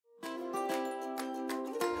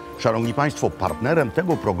Szanowni Państwo, partnerem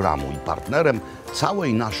tego programu i partnerem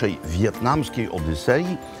całej naszej wietnamskiej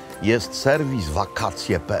odysei jest serwis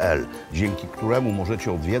wakacje.pl, dzięki któremu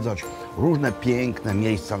możecie odwiedzać różne piękne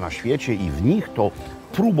miejsca na świecie i w nich to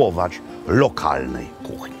próbować lokalnej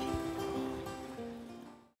kuchni.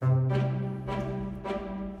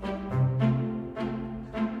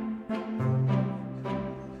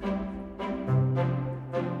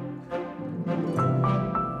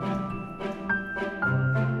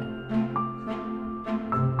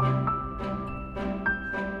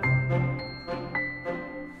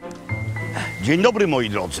 Dzień dobry, moi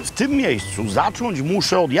drodzy. W tym miejscu zacząć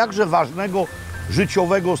muszę od jakże ważnego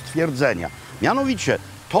życiowego stwierdzenia. Mianowicie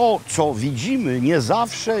to, co widzimy, nie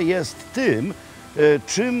zawsze jest tym,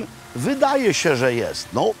 czym wydaje się, że jest.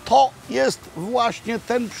 No to jest właśnie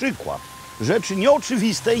ten przykład rzeczy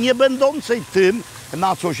nieoczywistej, nie będącej tym,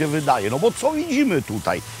 na co się wydaje. No bo co widzimy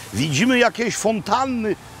tutaj? Widzimy jakieś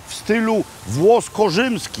fontanny w stylu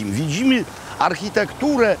włosko-rzymskim. Widzimy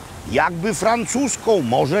architekturę jakby francuską,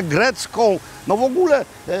 może grecką. No w ogóle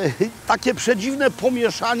takie przedziwne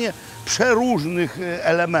pomieszanie przeróżnych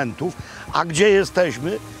elementów. A gdzie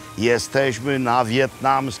jesteśmy? Jesteśmy na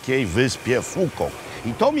wietnamskiej wyspie Phú Quốc.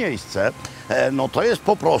 I to miejsce, no to jest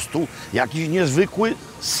po prostu jakiś niezwykły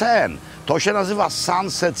sen. To się nazywa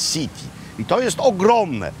Sunset City. I to jest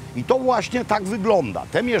ogromne. I to właśnie tak wygląda.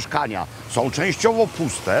 Te mieszkania są częściowo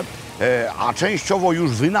puste, a częściowo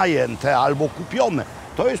już wynajęte albo kupione.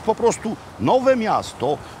 To jest po prostu nowe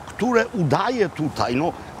miasto, które udaje tutaj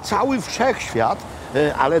cały wszechświat,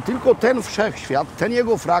 ale tylko ten wszechświat, ten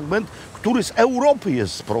jego fragment, który z Europy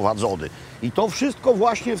jest sprowadzony. I to wszystko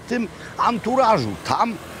właśnie w tym anturażu.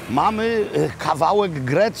 Tam mamy kawałek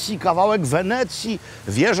Grecji, kawałek Wenecji,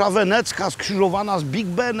 wieża wenecka skrzyżowana z Big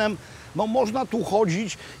Benem. No można tu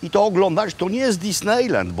chodzić i to oglądać. To nie jest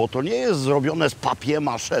Disneyland, bo to nie jest zrobione z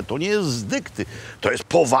papier-mâché, to nie jest z dykty. To jest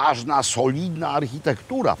poważna, solidna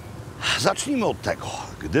architektura. Zacznijmy od tego.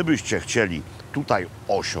 Gdybyście chcieli tutaj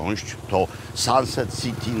osiąść, to Sunset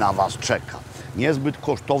City na Was czeka. Niezbyt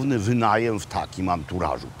kosztowny wynajem w takim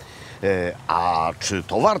anturażu. A czy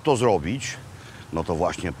to warto zrobić? No to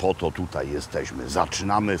właśnie po to tutaj jesteśmy.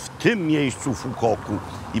 Zaczynamy w tym miejscu Phú Quocu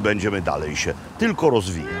i będziemy dalej się tylko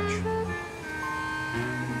rozwijać.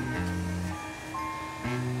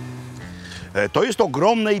 To jest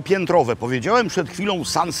ogromne i piętrowe. Powiedziałem przed chwilą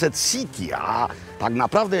Sunset City, a tak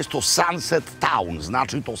naprawdę jest to Sunset Town.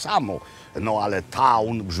 Znaczy to samo, no ale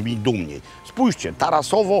town brzmi dumniej. Spójrzcie,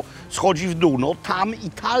 tarasowo schodzi w dół. No tam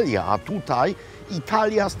Italia, a tutaj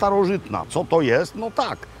Italia starożytna. Co to jest? No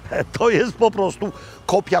tak, to jest po prostu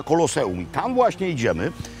kopia Koloseum. I tam właśnie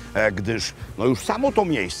idziemy, gdyż no już samo to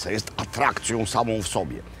miejsce jest atrakcją samą w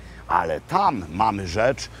sobie. Ale tam mamy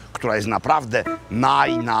rzecz, która jest naprawdę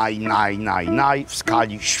naj w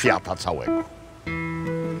skali świata całego.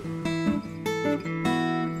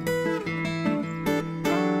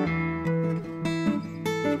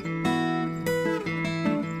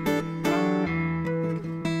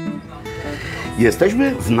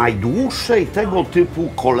 Jesteśmy w najdłuższej tego typu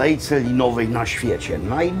kolejce linowej na świecie.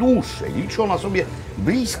 Najdłuższej. Liczy ona sobie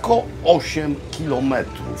blisko 8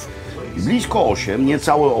 kilometrów. Blisko 8,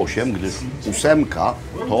 niecałe 8, gdyż 8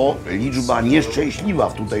 to liczba nieszczęśliwa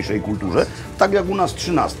w tutejszej kulturze, tak jak u nas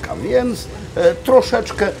 13, więc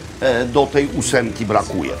troszeczkę do tej 8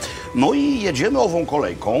 brakuje. No i jedziemy ową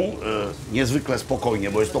kolejką niezwykle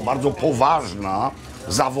spokojnie, bo jest to bardzo poważna,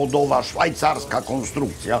 zawodowa, szwajcarska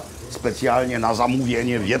konstrukcja, specjalnie na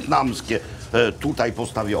zamówienie wietnamskie tutaj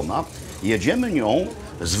postawiona. Jedziemy nią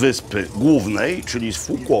z wyspy głównej, czyli z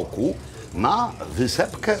Phú Quocu, na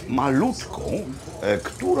wysepkę malutką,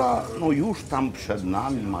 która no już tam przed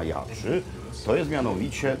nami majaczy. To jest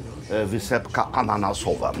mianowicie wysepka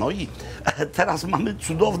ananasowa. No i teraz mamy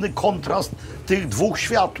cudowny kontrast tych dwóch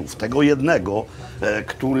światów. Tego jednego,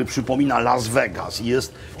 który przypomina Las Vegas i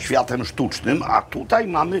jest światem sztucznym, a tutaj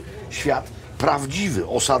mamy świat prawdziwy,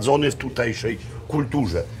 osadzony w tutejszej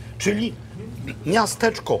kulturze, czyli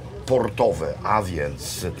miasteczko portowe, a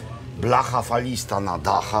więc blacha falista na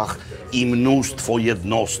dachach i mnóstwo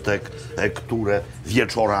jednostek, które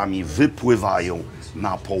wieczorami wypływają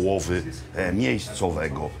na połowy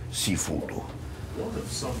miejscowego seafoodu.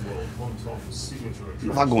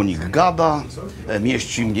 Wagonik gada,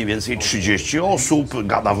 mieści mniej więcej 30 osób,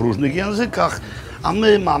 gada w różnych językach, a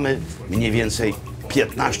my mamy mniej więcej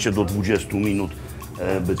 15 do 20 minut,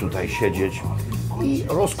 by tutaj siedzieć i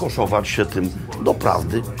rozkoszować się tym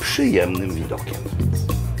doprawdy przyjemnym widokiem.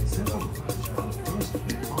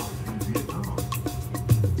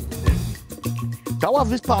 Cała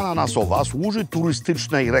wyspa ananasowa służy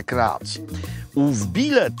turystycznej rekreacji. Ów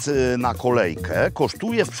bilet na kolejkę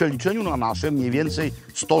kosztuje w przeliczeniu na nasze mniej więcej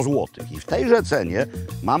 100 zł. I w tejże cenie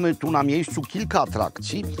mamy tu na miejscu kilka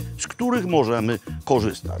atrakcji, z których możemy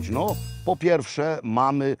korzystać. No, po pierwsze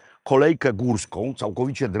mamy kolejkę górską,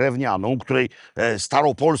 całkowicie drewnianą, której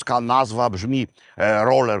staropolska nazwa brzmi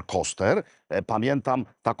roller coaster. Pamiętam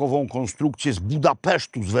takową konstrukcję z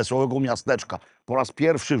Budapesztu, z wesołego miasteczka. Po raz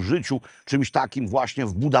pierwszy w życiu czymś takim właśnie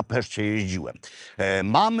w Budapeszcie jeździłem.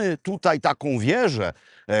 Mamy tutaj taką wieżę,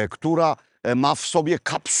 która ma w sobie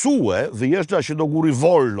kapsułę, wyjeżdża się do góry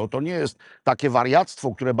wolno. To nie jest takie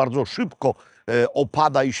wariactwo, które bardzo szybko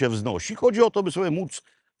opada i się wznosi. Chodzi o to, by sobie móc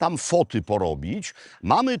tam foty porobić.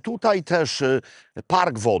 Mamy tutaj też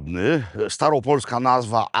park wodny, staropolska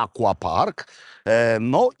nazwa Aquapark.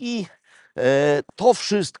 No i to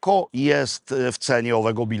wszystko jest w cenie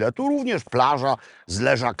owego biletu, również plaża z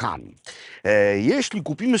leżakami. Jeśli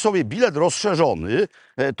kupimy sobie bilet rozszerzony,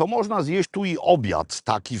 to można zjeść tu i obiad,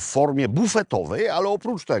 taki w formie bufetowej, ale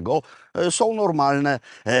oprócz tego są normalne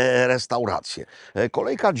restauracje.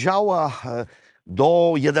 Kolejka działa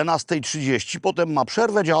do 11:30, potem ma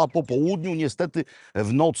przerwę, działa po południu, niestety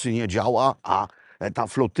w nocy nie działa, a ta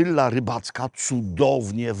flotylla rybacka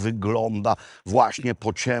cudownie wygląda właśnie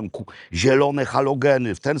po ciemku. Zielone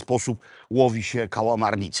halogeny, w ten sposób łowi się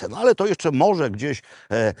kałamarnicę. No ale to jeszcze może gdzieś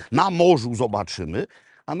na morzu zobaczymy.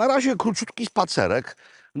 A na razie króciutki spacerek.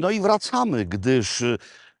 No i wracamy, gdyż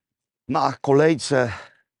na kolejce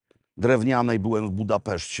drewnianej byłem w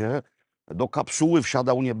Budapeszcie. Do kapsuły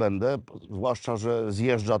wsiadał nie będę, zwłaszcza że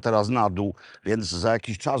zjeżdża teraz na dół, więc za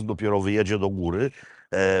jakiś czas dopiero wyjedzie do góry.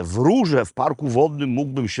 W Rurze, w parku wodnym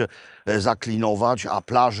mógłbym się zaklinować, a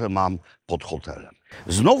plażę mam pod hotelem.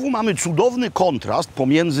 Znowu mamy cudowny kontrast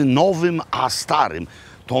pomiędzy nowym a starym.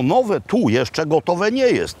 To nowe tu jeszcze gotowe nie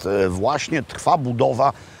jest. Właśnie trwa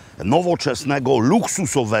budowa nowoczesnego,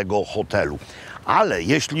 luksusowego hotelu. Ale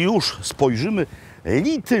jeśli już spojrzymy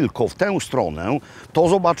tylko w tę stronę, to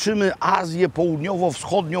zobaczymy Azję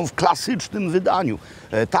Południowo-Wschodnią w klasycznym wydaniu.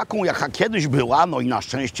 Taką, jaka kiedyś była, no i na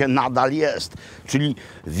szczęście nadal jest. Czyli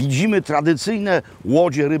widzimy tradycyjne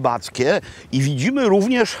łodzie rybackie i widzimy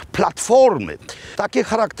również platformy. Takie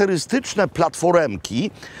charakterystyczne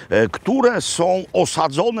platforemki, które są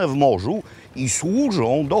osadzone w morzu i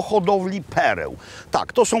służą do hodowli pereł.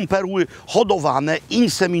 Tak, to są perły hodowane,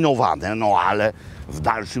 inseminowane, no ale w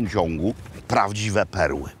dalszym ciągu prawdziwe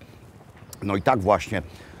perły. No i tak właśnie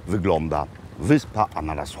wygląda wyspa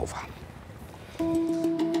ananasowa.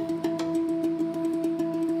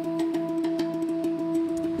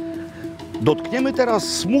 Dotkniemy teraz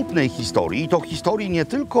smutnej historii. To historii nie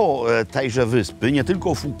tylko tejże wyspy, nie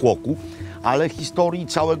tylko Fukwoku, ale historii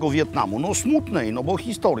całego Wietnamu. No smutnej, no bo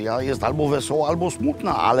historia jest albo wesoła, albo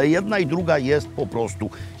smutna, ale jedna i druga jest po prostu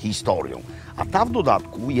historią. A ta w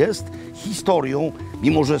dodatku jest historią,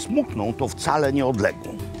 mimo że smutną, to wcale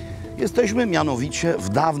nieodległą. Jesteśmy mianowicie w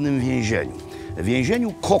dawnym więzieniu.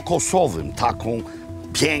 Więzieniu kokosowym, taką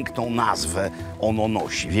piękną nazwę ono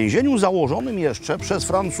nosi. Więzieniu założonym jeszcze przez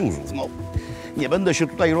Francuzów. No, nie będę się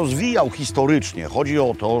tutaj rozwijał historycznie. Chodzi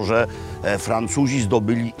o to, że Francuzi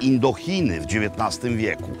zdobyli Indochiny w XIX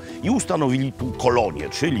wieku i ustanowili tu kolonie,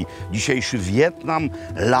 czyli dzisiejszy Wietnam,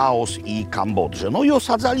 Laos i Kambodżę. No i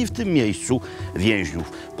osadzali w tym miejscu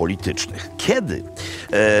więźniów politycznych. Kiedy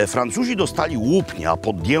Francuzi dostali Łupnia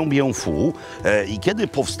pod Dien Bien Phu i kiedy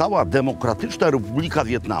powstała Demokratyczna Republika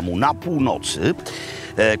Wietnamu na północy,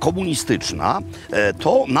 komunistyczna,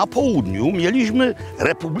 to na południu mieliśmy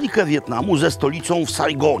Republikę Wietnamu ze stolicą w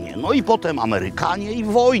Saigonie. No i potem Amerykanie i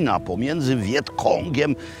wojna pomiędzy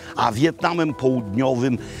Wietkongiem a Wietnamem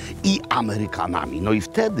Południowym i Amerykanami. No i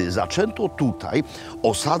wtedy zaczęto tutaj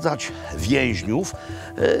osadzać więźniów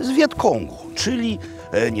z Wietkongu, czyli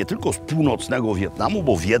nie tylko z północnego Wietnamu,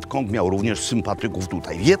 bo Wietkong miał również sympatyków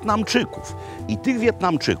tutaj, Wietnamczyków. I tych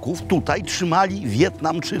Wietnamczyków tutaj trzymali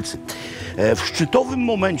Wietnamczycy. W szczytowym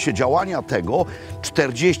momencie działania tego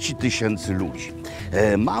 40 000 ludzi.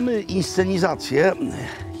 Mamy inscenizację,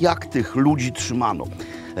 jak tych ludzi trzymano.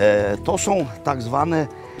 To są tak zwane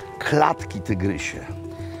klatki tygrysie.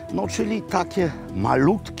 No, czyli takie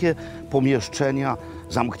malutkie pomieszczenia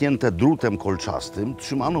zamknięte drutem kolczastym.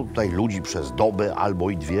 Trzymano tutaj ludzi przez dobę albo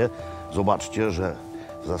i dwie. Zobaczcie, że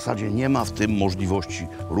w zasadzie nie ma w tym możliwości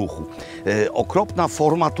ruchu. Okropna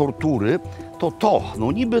forma tortury to,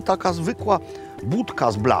 no niby taka zwykła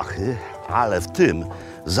budka z blachy, ale w tym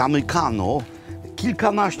zamykano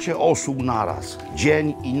kilkanaście osób naraz,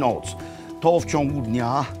 dzień i noc. To w ciągu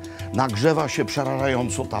dnia nagrzewa się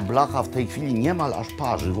przerażająco ta blacha, w tej chwili niemal aż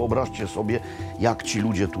parzy. Wyobraźcie sobie, jak ci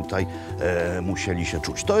ludzie tutaj musieli się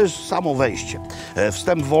czuć. To jest samo wejście.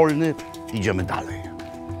 Wstęp wolny, idziemy dalej.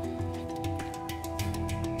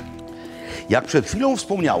 Jak przed chwilą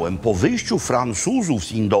wspomniałem, po wyjściu Francuzów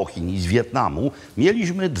z Indochin i z Wietnamu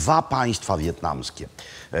mieliśmy dwa państwa wietnamskie.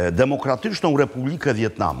 Demokratyczną Republikę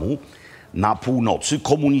Wietnamu na północy,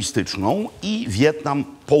 komunistyczną, i Wietnam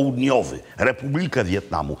Południowy, Republikę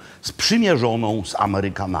Wietnamu, sprzymierzoną z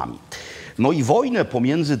Amerykanami. No i wojnę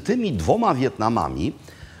pomiędzy tymi dwoma Wietnamami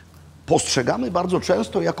postrzegamy bardzo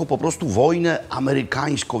często jako po prostu wojnę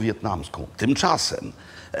amerykańsko-wietnamską. Tymczasem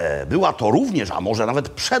była to również, a może nawet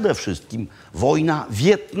przede wszystkim, wojna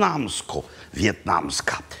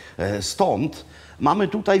wietnamsko-wietnamska. Stąd mamy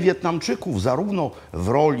tutaj Wietnamczyków zarówno w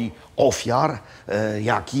roli ofiar,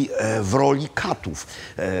 jak i w roli katów.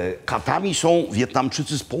 Katami są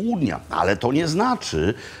Wietnamczycy z południa, ale to nie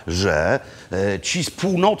znaczy, że ci z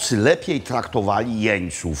północy lepiej traktowali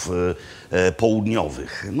jeńców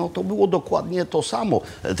południowych. No to było dokładnie to samo,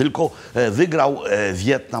 tylko wygrał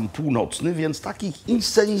Wietnam Północny, więc takich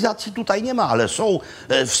inscenizacji tutaj nie ma, ale są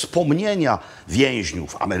wspomnienia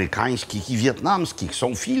więźniów amerykańskich i wietnamskich,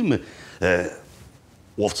 są filmy.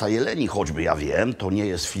 Łowca jeleni choćby, ja wiem, to nie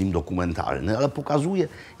jest film dokumentalny, ale pokazuje,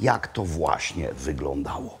 jak to właśnie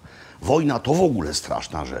wyglądało. Wojna to w ogóle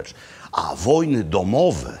straszna rzecz, a wojny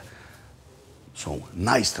domowe są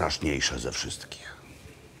najstraszniejsze ze wszystkich.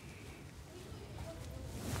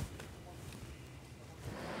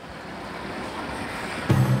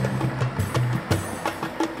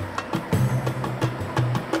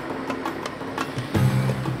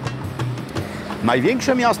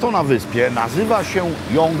 Największe miasto na wyspie nazywa się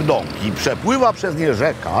Yongdong i przepływa przez nie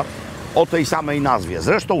rzeka o tej samej nazwie.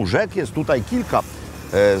 Zresztą rzek jest tutaj kilka.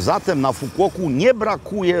 Zatem na Phuocu nie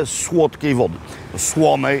brakuje słodkiej wody.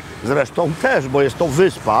 Słonej zresztą też, bo jest to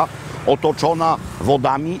wyspa otoczona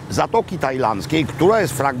wodami Zatoki Tajlandzkiej, która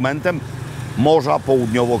jest fragmentem Morza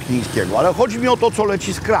Południowochińskiego. Ale chodzi mi o to, co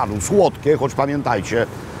leci z kranu. Słodkie, choć pamiętajcie,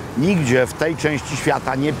 nigdzie w tej części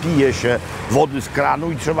świata nie pije się wody z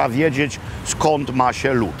kranu i trzeba wiedzieć, skąd ma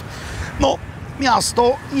się lód. No,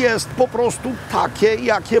 miasto jest po prostu takie,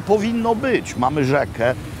 jakie powinno być. Mamy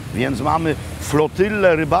rzekę, więc mamy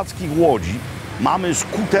flotylę rybackich łodzi, mamy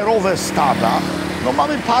skuterowe stada, no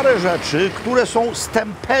mamy parę rzeczy, które są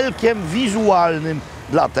stempelkiem wizualnym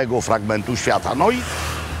dla tego fragmentu świata. No i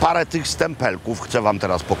parę tych stempelków chcę wam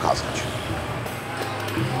teraz pokazać.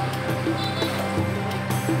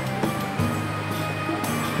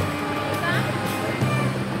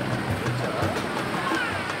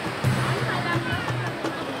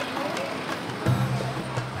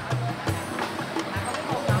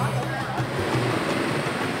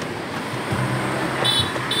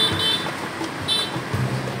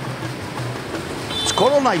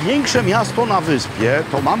 Skoro największe miasto na wyspie,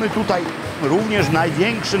 to mamy tutaj również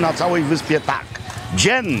największy na całej wyspie targ.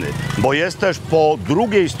 Dzienny, bo jest też po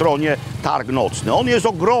drugiej stronie targ nocny. On jest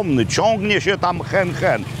ogromny, ciągnie się tam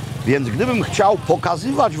hen. Więc gdybym chciał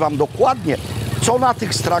pokazywać wam dokładnie, co na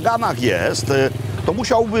tych straganach jest, to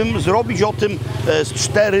musiałbym zrobić o tym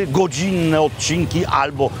 4-godzinne odcinki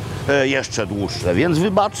albo jeszcze dłuższe. Więc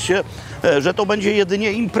wybaczcie, że to będzie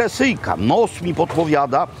jedynie impresyjka. Nos mi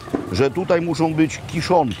podpowiada, że tutaj muszą być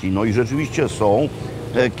kiszonki. No i rzeczywiście są.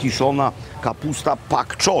 Kiszona kapusta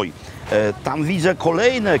pak choi. Tam widzę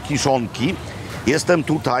kolejne kiszonki. Jestem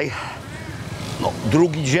tutaj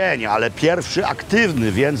drugi dzień, ale pierwszy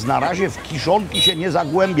aktywny, więc na razie w kiszonki się nie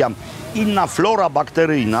zagłębiam. Inna flora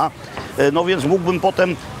bakteryjna, no więc mógłbym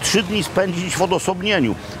potem 3 dni spędzić w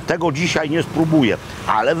odosobnieniu. Tego dzisiaj nie spróbuję,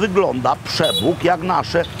 ale wygląda przebóg jak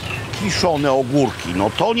nasze kiszone ogórki. No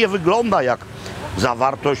to nie wygląda jak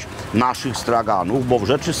zawartość naszych straganów, bo w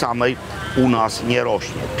rzeczy samej u nas nie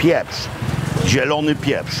rośnie. Pieprz, zielony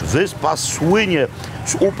pieprz. Wyspa słynie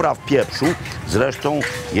z upraw pieprzu. Zresztą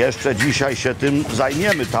jeszcze dzisiaj się tym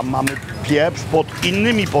zajmiemy. Tam mamy pieprz pod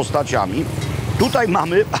innymi postaciami. Tutaj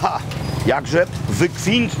mamy jakże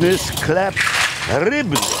wykwintny sklep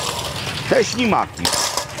rybny. Te ślimaki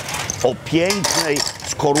o pięknej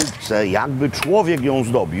skorupce, jakby człowiek ją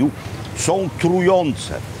zdobił, są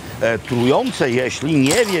trujące. Trujące, jeśli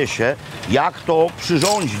nie wie się, jak to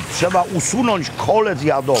przyrządzić. Trzeba usunąć kolec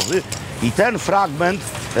jadowy i ten fragment,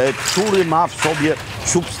 który ma w sobie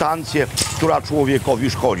substancję, która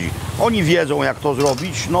człowiekowi szkodzi. Oni wiedzą, jak to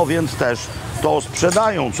zrobić, no więc też to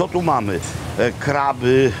sprzedają. Co tu mamy?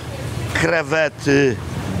 Kraby, krewety,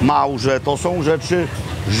 małże, to są rzeczy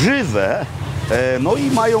żywe, no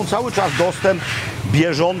i mają cały czas dostęp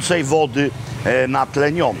bieżącej wody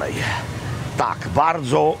natlenionej. Tak,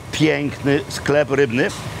 bardzo piękny sklep rybny.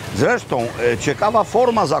 Zresztą ciekawa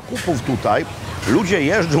forma zakupów tutaj. Ludzie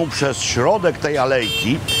jeżdżą przez środek tej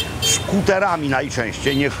alejki skuterami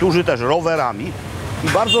najczęściej, niektórzy też rowerami i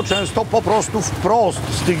bardzo często po prostu wprost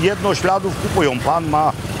z tych jednośladów kupują. Pan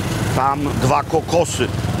ma tam 2 kokosy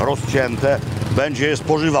rozcięte, będzie je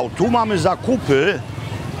spożywał. Tu mamy zakupy,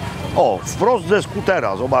 o, wprost ze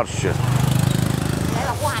skutera, zobaczcie.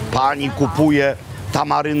 Pani kupuje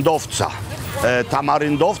tamaryndowca.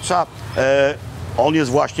 On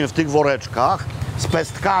jest właśnie w tych woreczkach z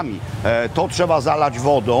pestkami. To trzeba zalać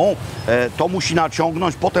wodą, to musi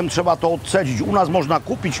naciągnąć, potem trzeba to odcedzić. U nas można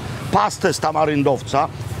kupić pastę z tamaryndowca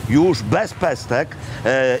już bez pestek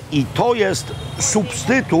i to jest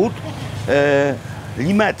substytut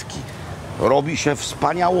limetki. Robi się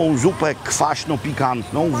wspaniałą zupę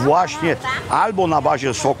kwaśno-pikantną właśnie albo na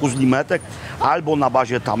bazie soku z limetek, albo na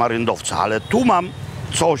bazie tamaryndowca. Ale tu mam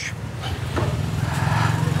coś,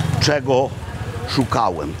 czego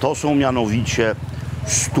szukałem. To są mianowicie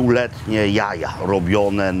stuletnie jaja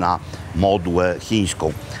robione na modłę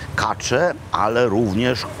chińską. Kacze, ale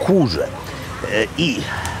również kurze. I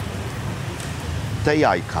te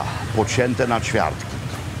jajka pocięte na ćwiartki.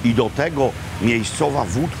 I do tego miejscowa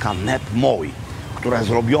wódka Nep Moi, która jest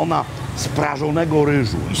robiona z prażonego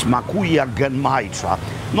ryżu i smakuje jak genmaicha.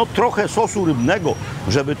 No trochę sosu rybnego,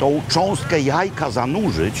 żeby tą cząstkę jajka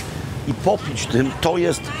zanurzyć i popić tym. To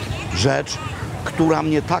jest rzecz, która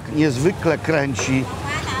mnie tak niezwykle kręci,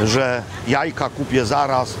 że jajka kupię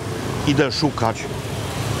zaraz, idę szukać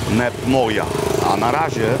Nep Moja. A na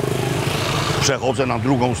razie przechodzę na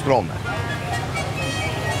drugą stronę.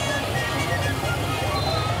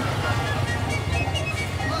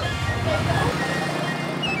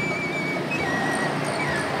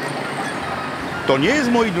 To nie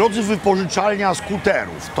jest, moi drodzy, wypożyczalnia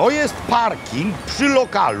skuterów. To jest parking przy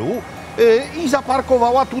lokalu i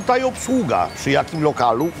zaparkowała tutaj obsługa. Przy jakim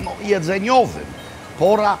lokalu? No, jedzeniowym.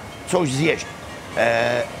 Pora coś zjeść.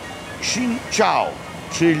 Xin Chao,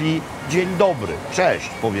 czyli dzień dobry, cześć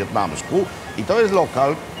po wietnamsku. I to jest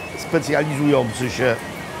lokal specjalizujący się,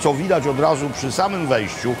 co widać od razu przy samym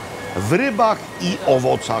wejściu, w rybach i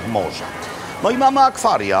owocach morza. No i mamy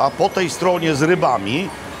akwaria po tej stronie z rybami.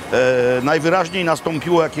 Najwyraźniej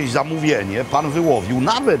nastąpiło jakieś zamówienie, pan wyłowił,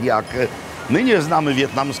 nawet jak my nie znamy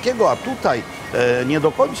wietnamskiego, a tutaj nie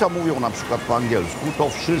do końca mówią na przykład po angielsku, to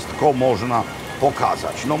wszystko można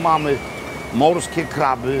pokazać. No mamy morskie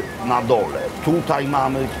kraby na dole, tutaj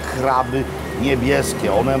mamy kraby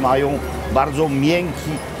niebieskie, one mają bardzo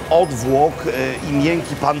miękki odwłok i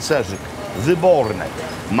miękki pancerzyk, wyborne.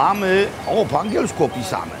 Mamy, po angielsku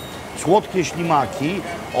opisane, słodkie ślimaki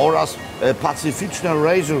oraz pacyficzne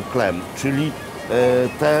razor clam, czyli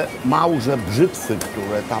te małże brzytwy,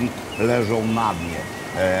 które tam leżą na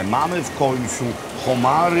dnie. Mamy w końcu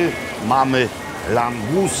homary, mamy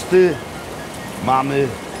langusty, mamy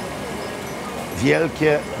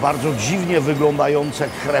wielkie, bardzo dziwnie wyglądające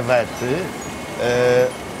krewety.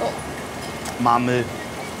 Mamy,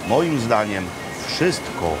 moim zdaniem,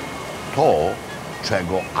 wszystko to,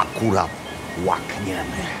 czego akurat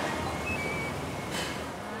łakniemy.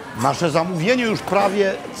 Nasze zamówienie już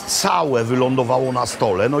prawie całe wylądowało na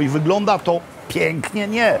stole, no i wygląda to pięknie?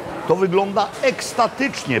 Nie, to wygląda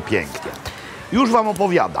ekstatycznie pięknie. Już wam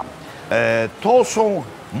opowiadam. To są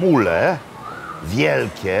mule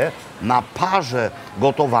wielkie, na parze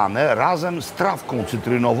gotowane razem z trawką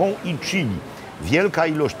cytrynową i chili. Wielka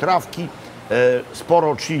ilość trawki,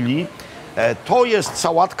 sporo chili. To jest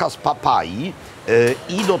sałatka z papai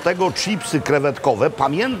i do tego chipsy krewetkowe.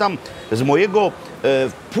 Pamiętam z mojego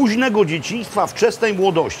późnego dzieciństwa, wczesnej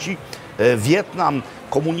młodości, Wietnam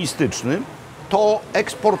komunistyczny to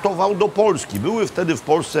eksportował do Polski. Były wtedy w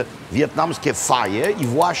Polsce wietnamskie faje i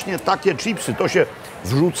właśnie takie chipsy. To się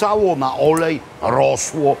wrzucało na olej,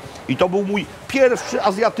 rosło i to był mój pierwszy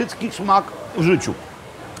azjatycki smak w życiu.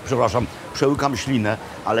 Przepraszam, przełykam ślinę,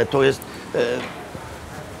 ale to jest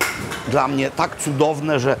dla mnie tak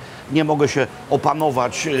cudowne, że nie mogę się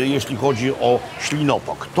opanować, jeśli chodzi o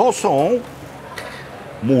ślinotok. To są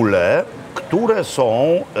mule, które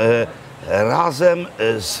są razem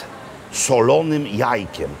z solonym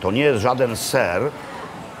jajkiem. To nie jest żaden ser,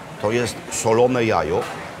 to jest solone jajo.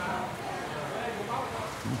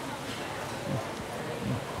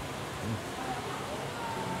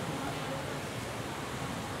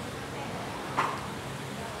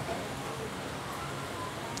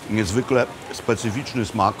 Niezwykle specyficzny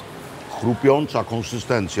smak, chrupiąca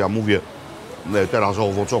konsystencja, mówię teraz o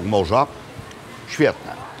owocach morza,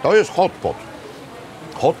 świetne. To jest hot pot.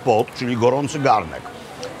 Hot pot, czyli gorący garnek.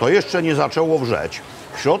 To jeszcze nie zaczęło wrzeć.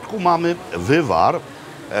 W środku mamy wywar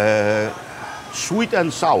sweet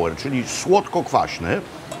and sour, czyli słodko-kwaśny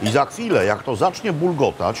i za chwilę, jak to zacznie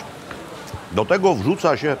bulgotać, do tego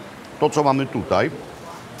wrzuca się to, co mamy tutaj,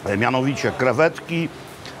 mianowicie krewetki,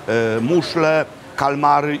 muszle,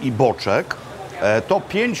 kalmary i boczek. To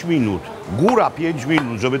 5 minut góra 5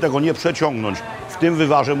 minut, żeby tego nie przeciągnąć, w tym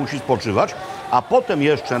wywarze musi spoczywać, a potem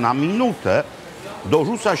jeszcze na minutę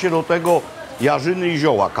dorzuca się do tego jarzyny i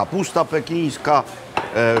zioła, kapusta pekińska,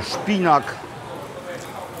 szpinak.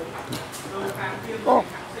 O,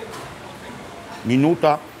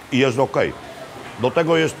 minuta i jest ok. Do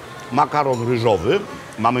tego jest makaron ryżowy,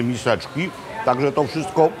 mamy miseczki, także to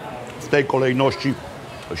wszystko w tej kolejności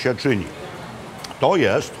się czyni. To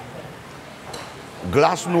jest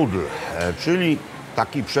glass noodle, czyli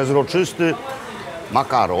taki przezroczysty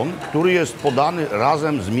makaron, który jest podany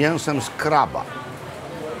razem z mięsem z kraba.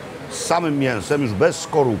 Z samym mięsem, już bez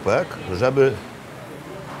skorupek, żeby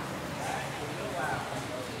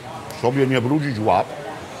sobie nie brudzić łap.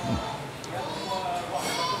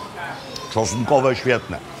 Czosnkowe,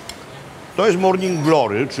 świetne. To jest morning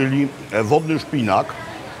glory, czyli wodny szpinak,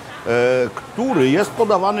 który jest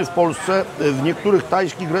podawany w Polsce w niektórych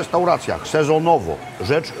tajskich restauracjach sezonowo.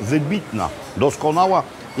 Rzecz wybitna, doskonała,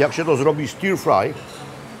 jak się to zrobi stir fry.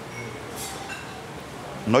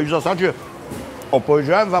 No i w zasadzie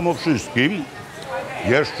opowiedziałem wam o wszystkim.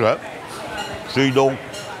 Jeszcze przyjdą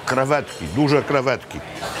krewetki, duże krewetki,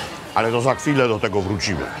 ale to za chwilę do tego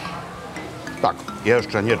wrócimy. Tak,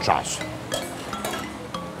 jeszcze nie czas.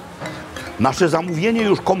 Nasze zamówienie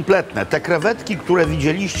już kompletne. Te krewetki, które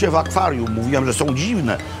widzieliście w akwarium, mówiłem, że są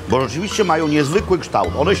dziwne, bo rzeczywiście mają niezwykły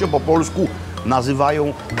kształt. One się po polsku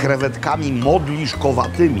nazywają krewetkami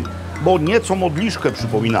modliszkowatymi, bo nieco modliszkę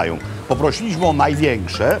przypominają. Poprosiliśmy o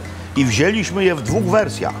największe i wzięliśmy je w dwóch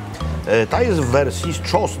wersjach. Ta jest w wersji z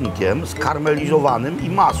czosnkiem, skarmelizowanym i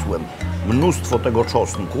masłem. Mnóstwo tego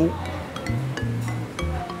czosnku.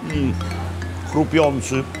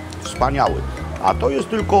 Chrupiący, wspaniały. A to jest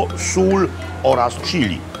tylko sól oraz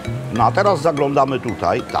chili. No a teraz zaglądamy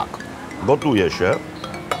tutaj. Tak, gotuje się,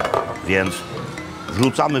 więc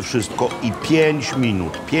wrzucamy wszystko i 5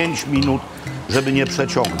 minut, żeby nie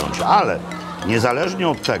przeciągnąć. Ale niezależnie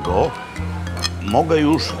od tego mogę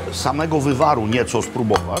już samego wywaru nieco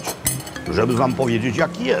spróbować, żeby wam powiedzieć,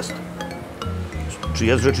 jaki jest. Czy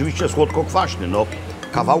jest rzeczywiście słodko-kwaśny? No,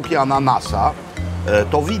 kawałki ananasa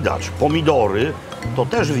to widać, pomidory to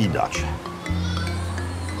też widać.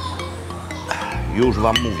 Już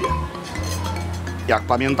wam mówię. Jak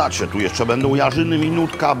pamiętacie, tu jeszcze będą jarzyny,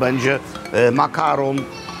 minutka, będzie makaron.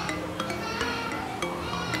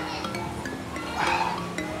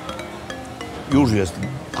 Już jest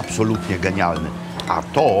absolutnie genialny. A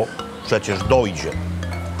to przecież dojdzie.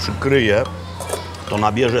 Przykryje, to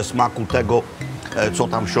nabierze smaku tego, co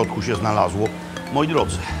tam w środku się znalazło. Moi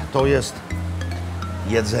drodzy, to jest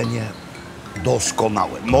jedzenie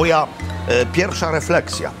doskonałe. Moja pierwsza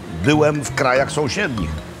refleksja. Byłem w krajach sąsiednich.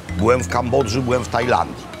 Byłem w Kambodży, byłem w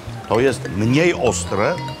Tajlandii. To jest mniej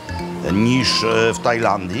ostre niż w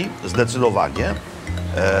Tajlandii, zdecydowanie,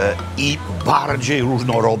 i bardziej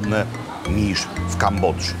różnorodne niż w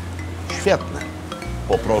Kambodży. Świetne.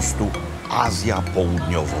 Po prostu Azja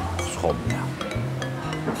Południowo-Wschodnia.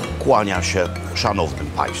 Kłania się szanownym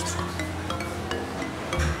państwu.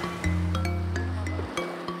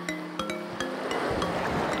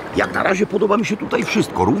 Jak na razie podoba mi się tutaj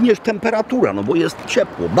wszystko, również temperatura, no bo jest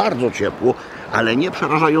ciepło, bardzo ciepło, ale nie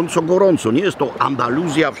przerażająco gorąco. Nie jest to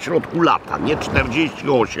Andaluzja w środku lata, nie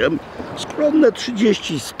 48, skromne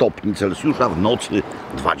 30 stopni Celsjusza, w nocy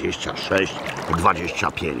 26,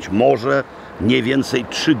 25, może nie więcej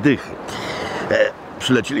 3 dychy.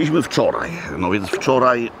 Przylecieliśmy wczoraj, no więc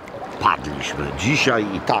wczoraj padliśmy. Dzisiaj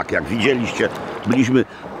i tak, jak widzieliście, byliśmy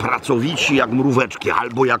pracowici jak mróweczki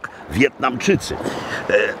albo jak Wietnamczycy.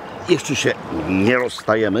 Jeszcze się nie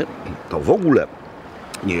rozstajemy. To w ogóle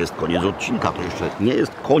nie jest koniec odcinka, to jeszcze nie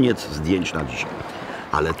jest koniec zdjęć na dzisiaj.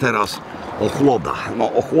 Ale teraz ochłoda.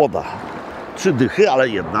 No ochłoda. 3 dychy, ale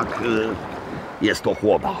jednak jest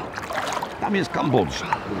ochłoda. Tam jest Kambodża.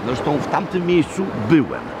 Zresztą w tamtym miejscu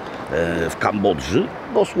byłem. W Kambodży,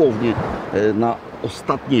 dosłownie na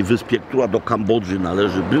ostatniej wyspie, która do Kambodży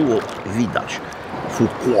należy, było widać Phú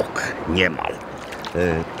Quốc niemal.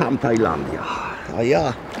 Tam Tajlandia, a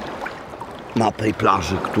ja na tej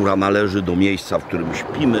plaży, która należy do miejsca, w którym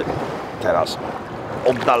śpimy, teraz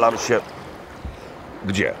oddalam się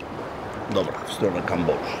gdzie? Dobra, w stronę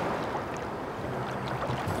Kambodży.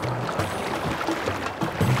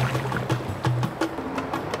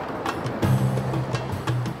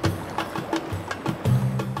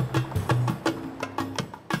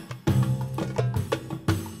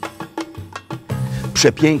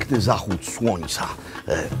 Przepiękny zachód słońca,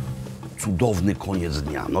 cudowny koniec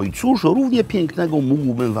dnia. No i cóż równie pięknego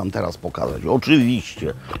mógłbym wam teraz pokazać?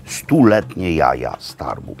 Oczywiście 100-letnie jaja z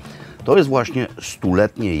targu. To jest właśnie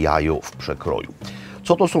 100-letnie jajo w przekroju.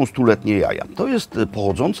 Co to są stuletnie jaja? To jest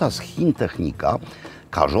pochodząca z Chin technika,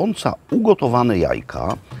 każąca ugotowane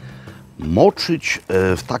jajka moczyć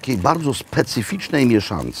w takiej bardzo specyficznej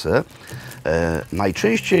mieszance.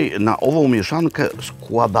 Najczęściej na ową mieszankę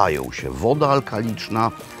składają się woda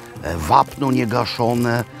alkaliczna, wapno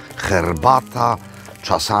niegaszone, herbata,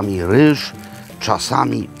 czasami ryż,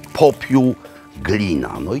 czasami popiół,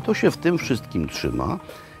 glina. No i to się w tym wszystkim trzyma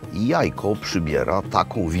i jajko przybiera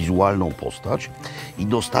taką wizualną postać i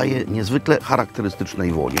dostaje niezwykle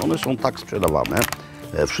charakterystycznej woni. One są tak sprzedawane,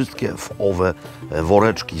 wszystkie w owe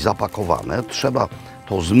woreczki zapakowane. Trzeba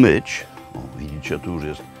to zmyć. O, widzicie, tu już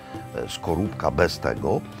jest skorupka bez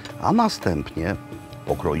tego, a następnie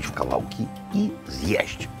pokroić w kawałki i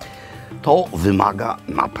zjeść. To wymaga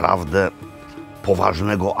naprawdę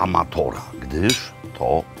poważnego amatora, gdyż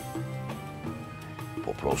to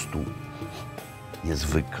po prostu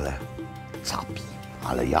niezwykle capi,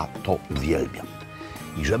 ale ja to uwielbiam.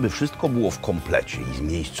 I żeby wszystko było w komplecie i z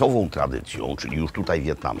miejscową tradycją, czyli już tutaj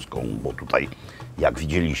wietnamską, bo tutaj, jak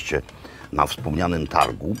widzieliście na wspomnianym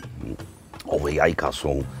targu, owe jajka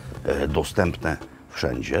są dostępne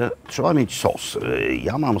wszędzie, trzeba mieć sos.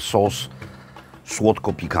 Ja mam sos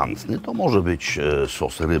słodko-pikantny, to może być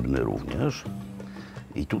sos rybny również.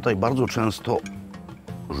 I tutaj bardzo często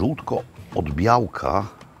żółtko od białka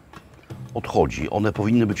odchodzi. One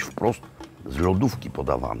powinny być wprost z lodówki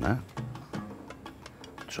podawane.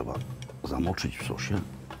 Trzeba zamoczyć w sosie.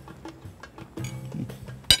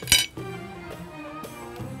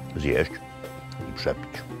 Zjeść i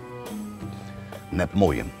przepić. Nep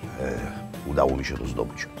mojem udało mi się to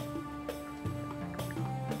zdobyć.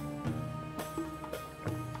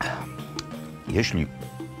 Jeśli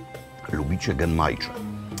lubicie genmaicze,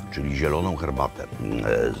 czyli zieloną herbatę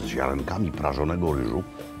z ziarenkami prażonego ryżu,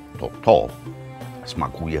 to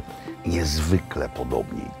smakuje niezwykle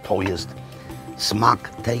podobnie. To jest smak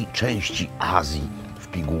tej części Azji w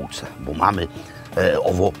pigułce, bo mamy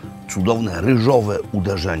owo cudowne ryżowe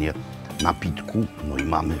uderzenie napitku, no i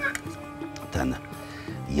mamy ten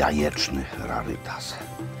jajeczny rarytas.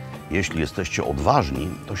 Jeśli jesteście odważni,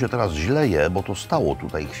 to się teraz źle je, bo to stało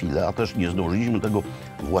tutaj chwilę, a też nie zdążyliśmy tego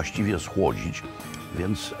właściwie schłodzić,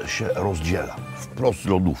 więc się rozdziela wprost z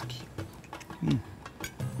lodówki.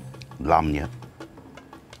 Dla mnie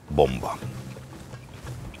bomba.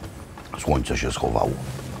 Słońce się schowało.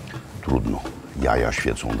 Trudno, jaja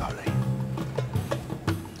świecą dalej.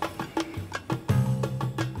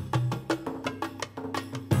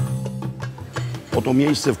 Oto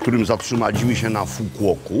miejsce, w którym zatrzymaliśmy się na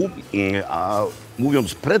Phuocu, a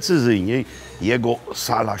mówiąc precyzyjniej, jego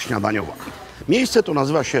sala śniadaniowa. Miejsce to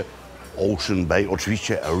nazywa się Ocean Bay,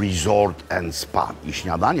 oczywiście Resort and Spa i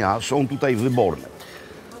śniadania są tutaj wyborne.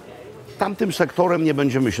 Tamtym sektorem nie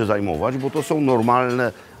będziemy się zajmować, bo to są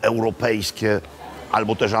normalne europejskie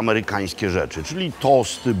albo też amerykańskie rzeczy, czyli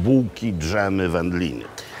tosty, bułki, dżemy, wędliny.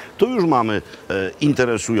 Tu już mamy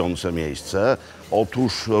interesujące miejsce.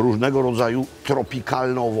 Otóż różnego rodzaju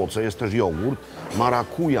tropikalne owoce, jest też jogurt.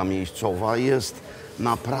 Marakuja miejscowa jest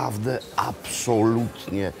naprawdę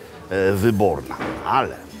absolutnie wyborna.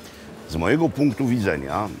 Ale z mojego punktu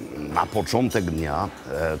widzenia na początek dnia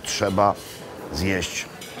trzeba zjeść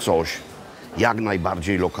coś jak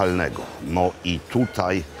najbardziej lokalnego. No i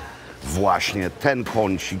tutaj właśnie ten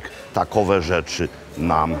kącik takowe rzeczy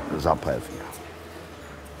nam zapewnia.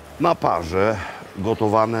 Na parze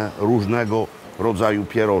gotowane różnego rodzaju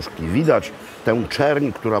pierożki. Widać tę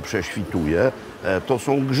czerń, która prześwituje. To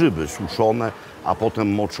są grzyby suszone, a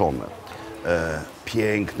potem moczone.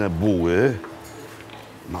 Piękne buły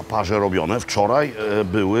na parze robione. Wczoraj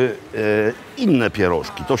były inne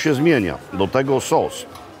pierożki. To się zmienia. Do tego sos.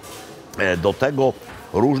 Do tego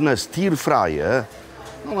różne stir frye.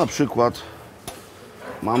 No na przykład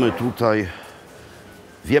mamy tutaj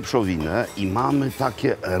wieprzowinę i mamy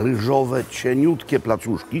takie ryżowe, cieniutkie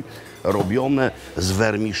placuszki robione z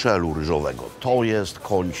wermiszelu ryżowego. To jest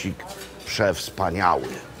kącik przewspaniały.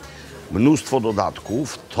 Mnóstwo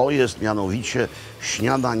dodatków, to jest mianowicie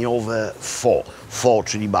śniadaniowe pho. Pho,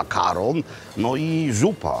 czyli makaron, no i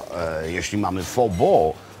zupa. Jeśli mamy pho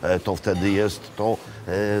bo, to wtedy jest to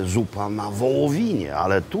zupa na wołowinie,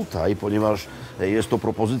 ale tutaj, ponieważ jest to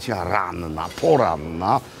propozycja ranna,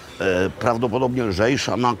 poranna, prawdopodobnie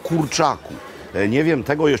lżejsza, na kurczaku. Nie wiem,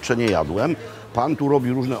 tego jeszcze nie jadłem. Pan tu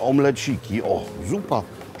robi różne omleciki. O, zupa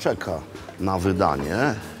czeka na wydanie.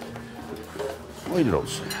 Moi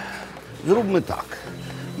drodzy, zróbmy tak.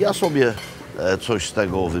 Ja sobie coś z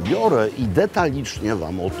tego wybiorę i detalicznie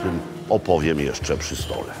Wam o tym opowiem jeszcze przy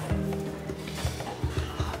stole.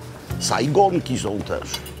 Sajgonki są też.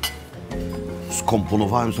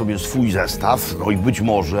 skomponowałem sobie swój zestaw, no i być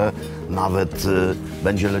może nawet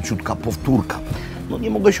będzie leciutka powtórka. No nie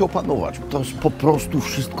mogę się opanować, to jest po prostu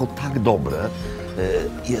wszystko tak dobre.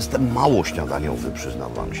 Jestem mało śniadaniowy,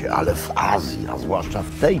 przyznam wam się, ale w Azji, a zwłaszcza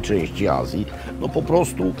w tej części Azji, no po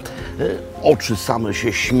prostu oczy same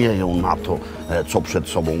się śmieją na to, co przed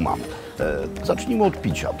sobą mam. Zacznijmy od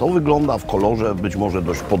picia. To wygląda w kolorze być może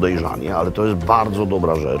dość podejrzanie, ale to jest bardzo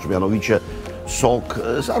dobra rzecz, mianowicie sok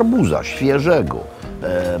z arbuza, świeżego,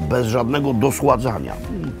 bez żadnego dosładzania.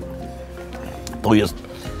 To jest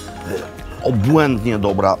obłędnie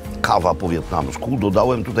dobra kawa po wietnamsku.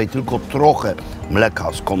 Dodałem tutaj tylko trochę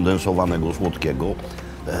mleka skondensowanego słodkiego.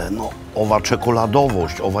 No, owa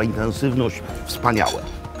czekoladowość, owa intensywność wspaniałe.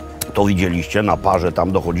 To widzieliście, na parze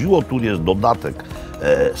tam dochodziło. Tu jest dodatek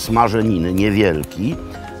smażeniny, niewielki.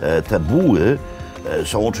 Te buły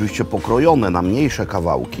są oczywiście pokrojone na mniejsze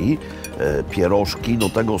kawałki. Pierożki, do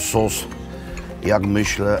tego sos, jak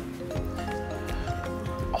myślę,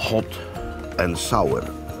 hot and sour,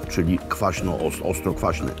 czyli kwaśno, ostro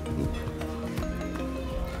kwaśny.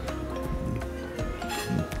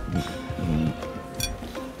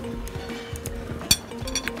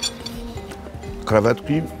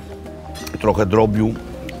 Krewetki, trochę drobiu,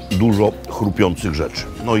 dużo chrupiących rzeczy.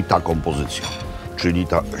 No i ta kompozycja, czyli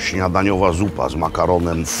ta śniadaniowa zupa z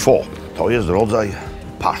makaronem pho. To jest rodzaj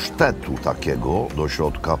pasztetu takiego do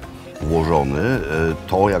środka włożony.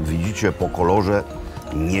 To, jak widzicie po kolorze,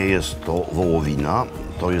 nie jest to wołowina,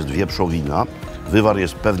 to jest wieprzowina. Wywar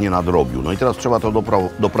jest pewnie na drobiu. No i teraz trzeba to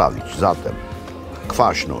doprawić. Zatem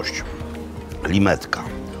kwaśność, limetka,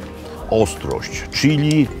 ostrość,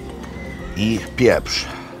 chili i pieprz.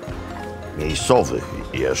 Miejscowych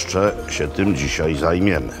jeszcze się tym dzisiaj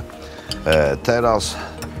zajmiemy. Teraz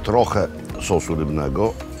trochę sosu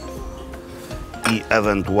rybnego i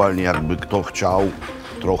ewentualnie, jakby kto chciał,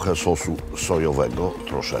 trochę sosu sojowego,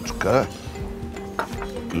 troszeczkę.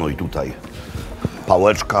 No i tutaj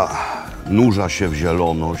pałeczka nurza się w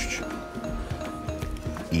zieloność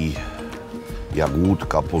i jak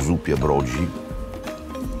łódka po zupie brodzi.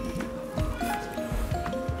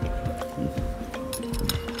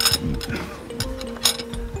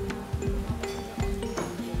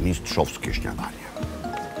 Mistrzowskie śniadanie.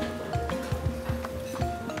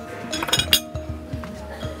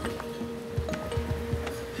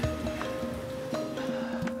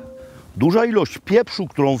 Duża ilość pieprzu,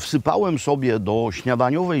 którą wsypałem sobie do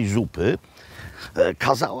śniadaniowej zupy,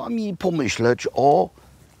 kazała mi pomyśleć o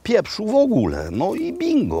pieprzu w ogóle. No i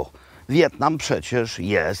bingo! Wietnam przecież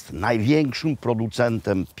jest największym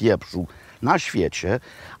producentem pieprzu na świecie,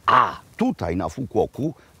 a tutaj na Phú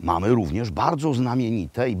Quocu mamy również bardzo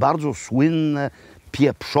znamienite i bardzo słynne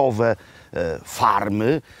pieprzowe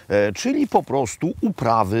farmy, czyli po prostu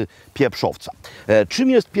uprawy pieprzowca. Czym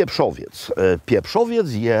jest pieprzowiec?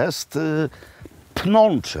 Pieprzowiec jest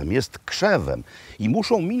pnączem, jest krzewem i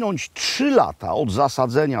muszą minąć 3 lata od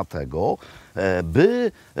zasadzenia tego,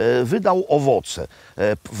 by wydał owoce.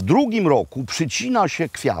 W drugim roku przycina się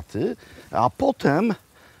kwiaty, a potem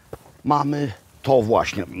mamy to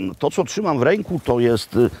właśnie. To, co trzymam w ręku, to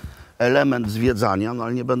jest element zwiedzania, no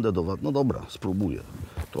ale nie będę do was. No dobra, spróbuję.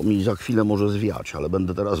 To mi za chwilę może zwiać, ale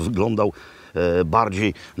będę teraz wyglądał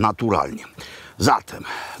bardziej naturalnie. Zatem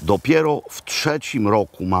dopiero w 3.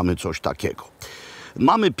 roku mamy coś takiego.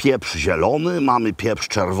 Mamy pieprz zielony, mamy pieprz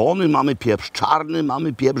czerwony, mamy pieprz czarny,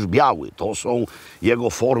 mamy pieprz biały. To są jego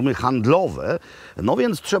formy handlowe. No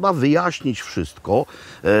więc trzeba wyjaśnić wszystko,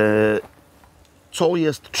 co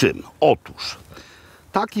jest czym. Otóż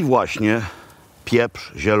taki właśnie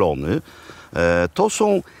pieprz zielony to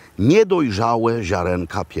są niedojrzałe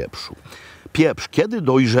ziarenka pieprzu. Pieprz, kiedy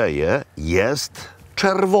dojrzeje, jest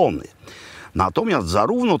czerwony. Natomiast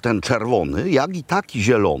zarówno ten czerwony, jak i taki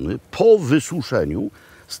zielony po wysuszeniu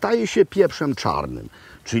staje się pieprzem czarnym.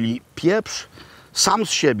 Czyli pieprz sam z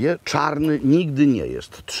siebie czarny nigdy nie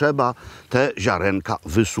jest. Trzeba te ziarenka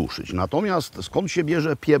wysuszyć. Natomiast skąd się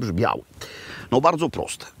bierze pieprz biały? No bardzo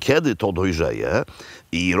proste. Kiedy to dojrzeje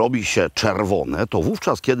i robi się czerwone, to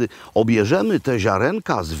wówczas, kiedy obierzemy te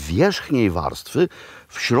ziarenka z wierzchniej warstwy,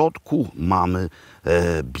 w środku mamy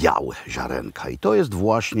białe ziarenka. I to jest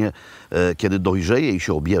właśnie, kiedy dojrzeje i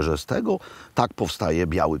się obierze z tego, tak powstaje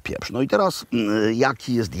biały pieprz. No i teraz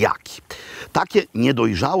jaki jest jaki? Takie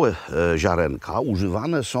niedojrzałe ziarenka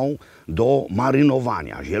używane są do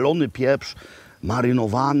marynowania. Zielony pieprz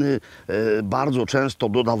marynowany, bardzo często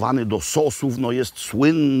dodawany do sosów. No jest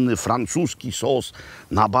słynny francuski sos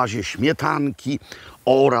na bazie śmietanki,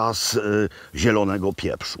 oraz zielonego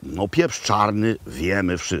pieprzu. No pieprz czarny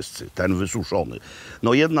wiemy wszyscy, ten wysuszony.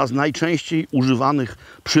 No jedna z najczęściej używanych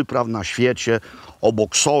przypraw na świecie,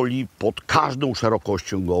 obok soli, pod każdą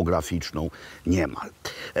szerokością geograficzną niemal.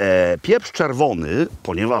 Pieprz czerwony,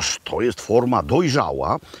 ponieważ to jest forma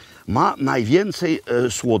dojrzała, ma najwięcej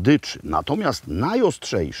słodyczy, natomiast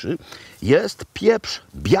najostrzejszy jest pieprz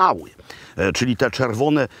biały, czyli te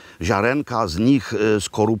czerwone ziarenka, z nich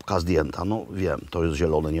skorupka zdjęta. No wiem, to jest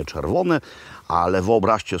zielone, nie czerwone, ale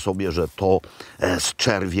wyobraźcie sobie, że to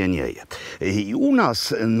zczerwienieje. I u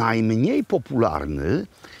nas najmniej popularny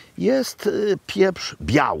jest pieprz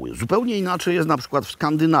biały. Zupełnie inaczej jest na przykład w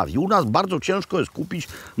Skandynawii. U nas bardzo ciężko jest kupić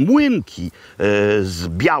młynki z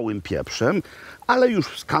białym pieprzem, ale już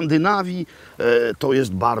w Skandynawii to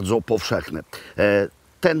jest bardzo powszechne.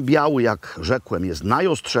 Ten biały, jak rzekłem, jest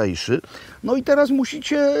najostrzejszy. No i teraz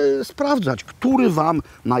musicie sprawdzać, który Wam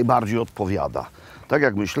najbardziej odpowiada. Tak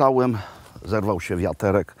jak myślałem, zerwał się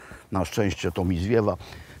wiaterek. Na szczęście to mi zwiewa.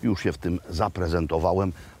 Już się w tym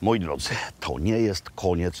zaprezentowałem. Moi drodzy, to nie jest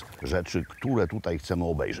koniec rzeczy, które tutaj chcemy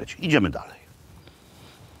obejrzeć. Idziemy dalej.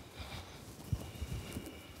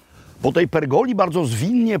 Po tej pergoli bardzo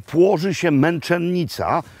zwinnie płoży się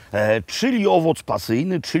męczennica, czyli owoc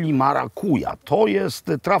pasyjny, czyli marakuja. To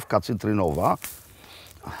jest trawka cytrynowa.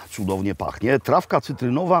 Cudownie pachnie. Trawka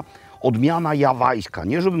cytrynowa, odmiana jawajska.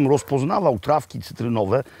 Nie żebym rozpoznawał trawki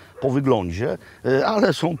cytrynowe po wyglądzie,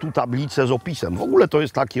 ale są tu tablice z opisem. W ogóle to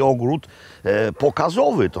jest taki ogród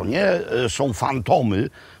pokazowy. To nie są fantomy.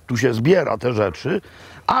 Tu się zbiera te rzeczy,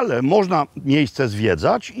 ale można miejsce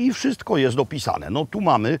zwiedzać i wszystko jest opisane. No tu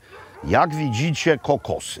mamy, jak widzicie,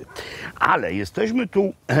 kokosy. Ale jesteśmy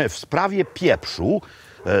tu w sprawie pieprzu.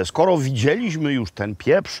 Skoro widzieliśmy już ten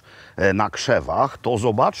pieprz na krzewach, to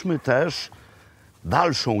zobaczmy też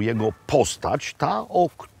dalszą jego postać, ta, o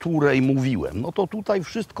której mówiłem. No to tutaj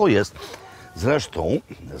wszystko jest. Zresztą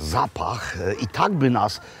zapach i tak by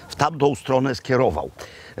nas w tamtą stronę skierował.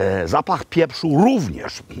 Zapach pieprzu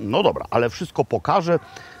również. No dobra, ale wszystko pokażę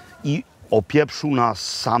i o pieprzu na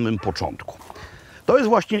samym początku. To jest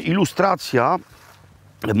właśnie ilustracja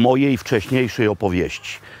mojej wcześniejszej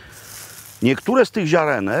opowieści. Niektóre z tych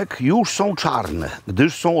ziarenek już są czarne,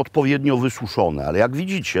 gdyż są odpowiednio wysuszone, ale jak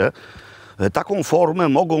widzicie, taką formę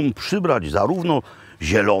mogą przybrać zarówno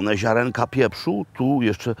zielone ziarenka pieprzu, tu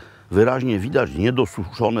jeszcze wyraźnie widać,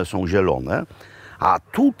 niedosuszone są zielone, a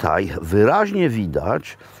tutaj wyraźnie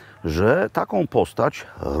widać, że taką postać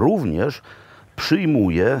również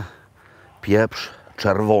przyjmuje pieprz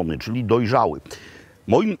czerwony, czyli dojrzały.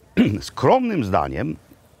 Moim skromnym zdaniem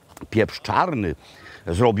pieprz czarny,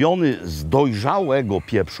 zrobiony z dojrzałego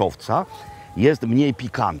pieprzowca, jest mniej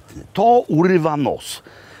pikantny. To urywa nos,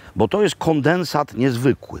 bo to jest kondensat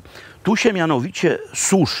niezwykły. Tu się mianowicie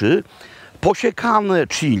suszy posiekane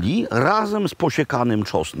chili razem z posiekanym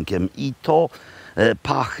czosnkiem i to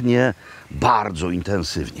pachnie bardzo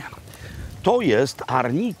intensywnie. To jest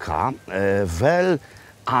arnika vel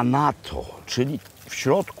anato, czyli w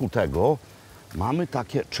środku tego mamy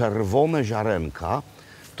takie czerwone ziarenka.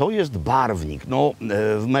 To jest barwnik. No,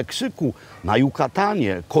 w Meksyku, na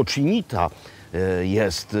Yucatanie, cochinita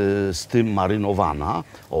jest z tym marynowana.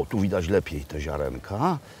 O, tu widać lepiej te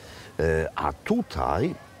ziarenka. A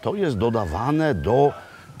tutaj to jest dodawane do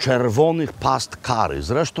czerwonych past curry.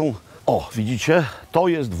 Zresztą, o, widzicie, to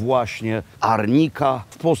jest właśnie arnika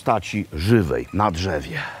w postaci żywej na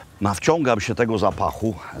drzewie. Nawciągam się tego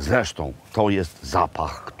zapachu. Zresztą to jest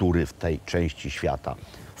zapach, który w tej części świata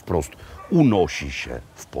wprost unosi się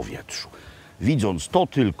w powietrzu. Widząc to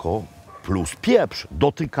tylko, plus pieprz,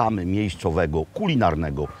 dotykamy miejscowego,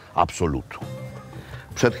 kulinarnego absolutu.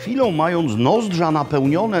 Przed chwilą, mając nozdrza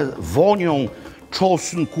napełnione wonią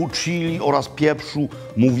czosnku, chili oraz pieprzu,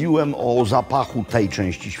 mówiłem o zapachu tej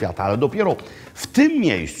części świata, ale dopiero w tym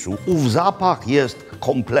miejscu ów zapach jest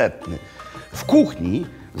kompletny. W kuchni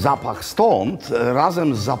zapach stąd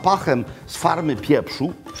razem z zapachem z farmy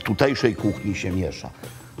pieprzu w tutejszej kuchni się miesza,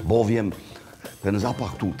 bowiem ten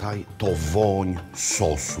zapach tutaj to woń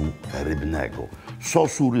sosu rybnego.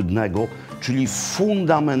 Sosu rybnego, czyli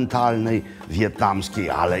fundamentalnej wietnamskiej,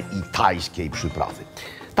 ale i tajskiej przyprawy.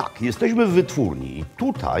 Tak, jesteśmy w wytwórni i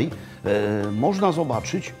tutaj można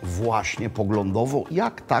zobaczyć właśnie poglądowo,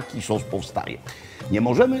 jak taki sos powstaje. Nie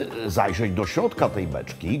możemy zajrzeć do środka tej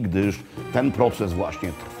beczki, gdyż ten proces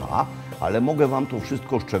właśnie trwa, ale mogę Wam to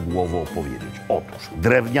wszystko szczegółowo opowiedzieć. Otóż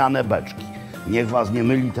drewniane beczki. Niech Was nie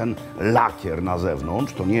myli ten lakier na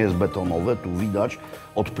zewnątrz, to nie jest betonowe, tu widać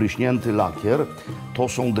odpryśnięty lakier. To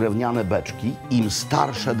są drewniane beczki, im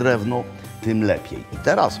starsze drewno, tym lepiej. I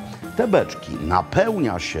teraz te beczki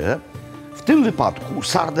napełnia się W tym wypadku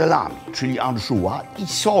sardelami, czyli anchois i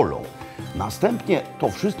solą. Następnie to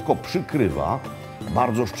wszystko przykrywa.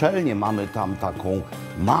 Bardzo szczelnie mamy tam taką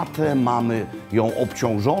matę, mamy ją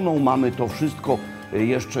obciążoną, mamy to wszystko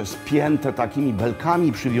jeszcze spięte takimi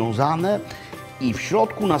belkami, przywiązane i w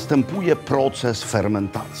środku następuje proces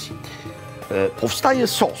fermentacji. Powstaje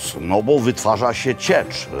sos, no bo wytwarza się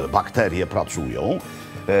ciecz, bakterie pracują.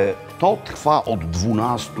 To trwa od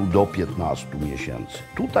 12 do 15 miesięcy.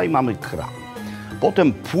 Tutaj mamy kran.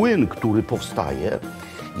 Potem płyn, który powstaje,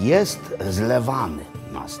 jest zlewany.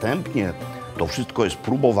 Następnie to wszystko jest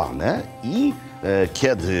próbowane i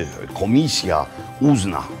kiedy komisja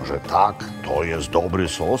uzna, że tak, to jest dobry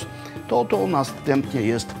sos, to następnie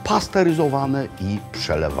jest pasteryzowane i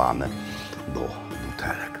przelewane do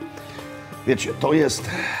butelek. Wiecie, to jest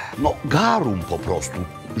garum po prostu.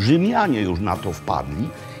 Rzymianie już na to wpadli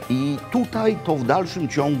i tutaj to w dalszym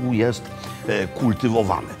ciągu jest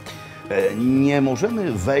kultywowane. Nie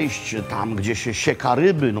możemy wejść tam, gdzie się sieka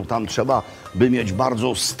ryby, no tam trzeba by mieć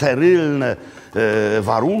bardzo sterylne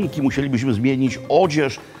warunki, musielibyśmy zmienić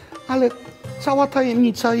odzież, ale cała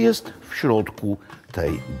tajemnica jest w środku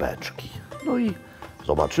tej beczki. No i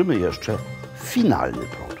zobaczymy jeszcze finalny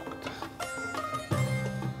produkt.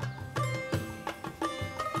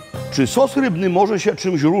 Czy sos rybny może się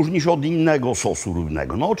czymś różnić od innego sosu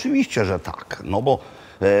rybnego? No oczywiście, że tak, no bo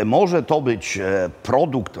może to być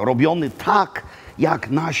produkt robiony tak, jak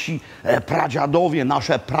nasi pradziadowie,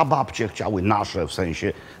 nasze prababcie chciały, nasze w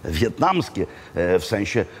sensie wietnamskie, w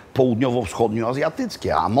sensie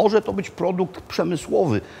południowo-wschodnioazjatyckie, a może to być produkt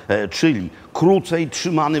przemysłowy, czyli krócej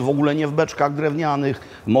trzymany, w ogóle nie w beczkach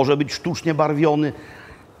drewnianych, może być sztucznie barwiony.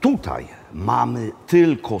 Tutaj mamy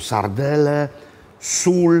tylko sardele,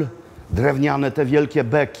 sól, drewniane te wielkie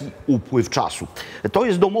beki, upływ czasu. To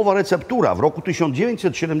jest domowa receptura. W roku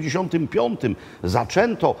 1975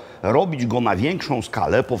 zaczęto robić go na większą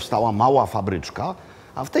skalę, powstała mała fabryczka,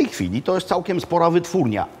 a w tej chwili to jest całkiem spora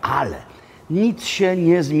wytwórnia, ale nic się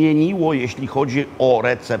nie zmieniło, jeśli chodzi o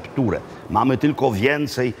recepturę. Mamy tylko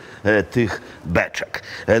więcej tych beczek.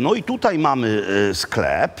 No i tutaj mamy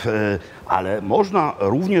sklep, ale można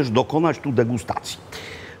również dokonać tu degustacji.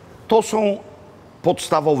 To są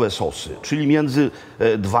podstawowe sosy, czyli między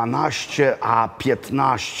 12 a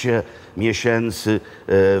 15 miesięcy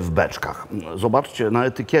w beczkach. Zobaczcie, na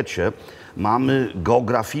etykiecie mamy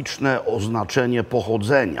geograficzne oznaczenie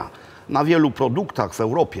pochodzenia. Na wielu produktach w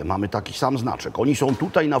Europie mamy taki sam znaczek. Oni są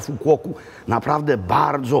tutaj na Phú Quocu naprawdę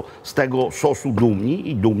bardzo z tego sosu dumni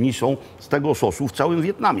i dumni są z tego sosu w całym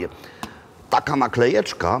Wietnamie. Taka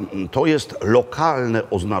naklejeczka to jest lokalne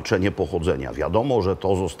oznaczenie pochodzenia. Wiadomo, że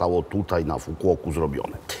to zostało tutaj na Phú Quocu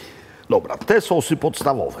zrobione. Dobra, te sosy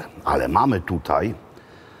podstawowe, ale mamy tutaj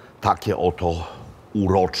takie oto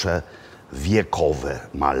urocze, wiekowe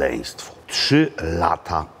maleństwo. 3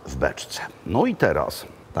 lata w beczce. No i teraz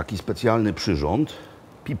taki specjalny przyrząd,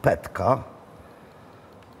 pipetka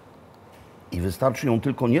i wystarczy ją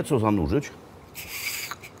tylko nieco zanurzyć,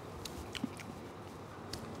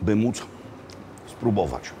 by móc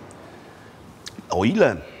spróbować. O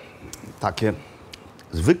ile takie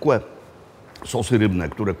zwykłe sosy rybne,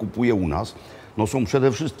 które kupuję u nas, no są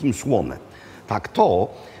przede wszystkim słone, tak to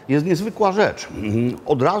jest niezwykła rzecz.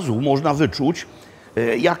 Od razu można wyczuć,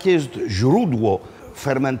 jakie jest źródło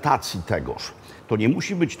fermentacji tegoż. To nie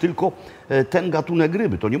musi być tylko ten gatunek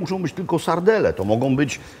ryby, to nie muszą być tylko sardele, to mogą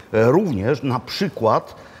być również na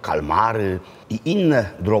przykład kalmary i inne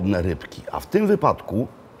drobne rybki. A w tym wypadku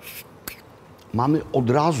mamy od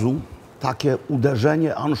razu takie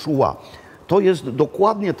uderzenie anchois. To jest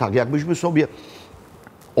dokładnie tak, jakbyśmy sobie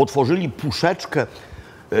otworzyli puszeczkę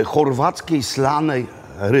chorwackiej slanej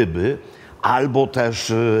ryby albo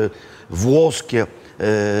też włoskie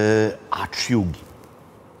acciughi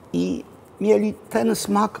i mieli ten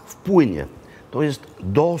smak w płynie. To jest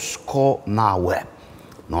doskonałe.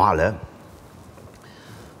 No ale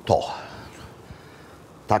to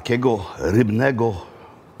takiego rybnego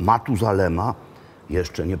Matuzalema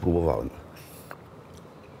jeszcze nie próbowałem.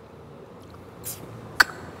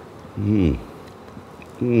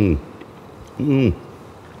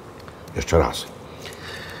 Jeszcze raz.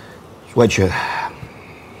 Słuchajcie,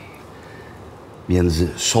 między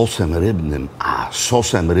sosem rybnym a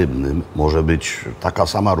sosem rybnym może być taka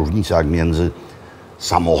sama różnica jak między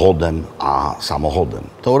samochodem a samochodem.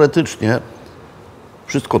 Teoretycznie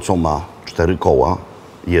wszystko, co ma 4 koła,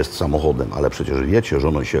 jest samochodem, ale przecież wiecie, że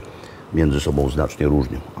one się między sobą znacznie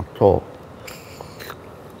różnią. A to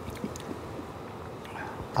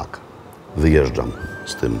tak, wyjeżdżam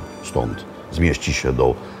z tym stąd. Zmieści się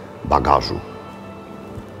do bagażu.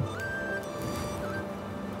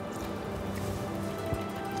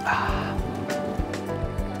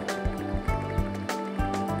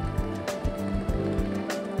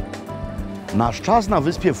 Nasz czas na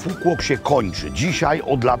wyspie Phú Quốc się kończy. Dzisiaj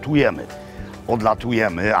odlatujemy.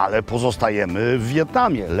 Odlatujemy, ale pozostajemy w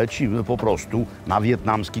Wietnamie. Lecimy po prostu na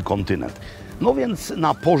wietnamski kontynent. No więc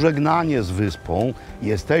na pożegnanie z wyspą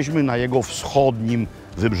jesteśmy na jego wschodnim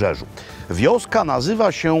wybrzeżu. Wioska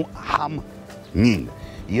nazywa się Ham Ninh.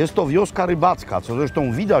 Jest to wioska rybacka, co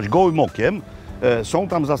zresztą widać gołym okiem. Są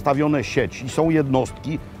tam zastawione sieci, są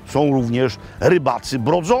jednostki, są również rybacy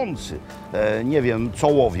brodzący. Nie wiem, co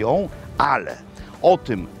łowią, ale o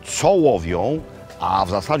tym, co łowią, a w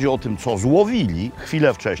zasadzie o tym, co złowili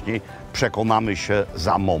chwilę wcześniej, przekonamy się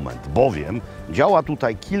za moment, bowiem działa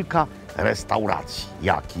tutaj kilka restauracji.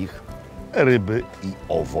 Jakich? Ryby i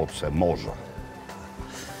owoce morza.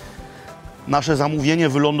 Nasze zamówienie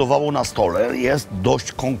wylądowało na stole. Jest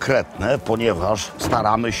dość konkretne, ponieważ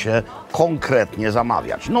staramy się konkretnie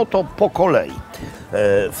zamawiać. No to po kolei.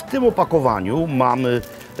 W tym opakowaniu mamy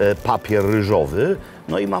papier ryżowy,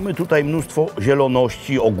 no i mamy tutaj mnóstwo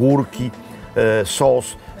zieloności, ogórki, sos.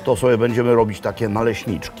 To sobie będziemy robić takie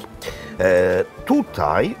naleśniczki.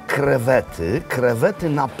 Tutaj krewety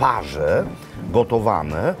na parze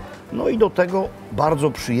gotowane, no i do tego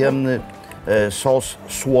bardzo przyjemny sos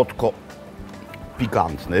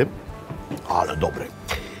słodko-pikantny, ale dobry.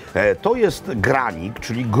 To jest granik,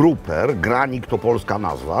 czyli gruper. Granik to polska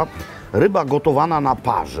nazwa. Ryba gotowana na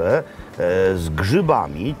parze z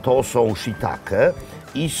grzybami, to są shiitake,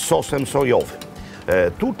 i z sosem sojowym.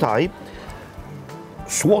 Tutaj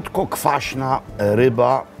słodko-kwaśna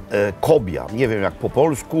ryba kobia. Nie wiem, jak po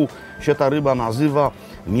polsku się ta ryba nazywa.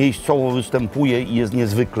 Miejscowo występuje i jest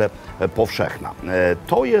niezwykle powszechna.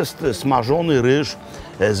 To jest smażony ryż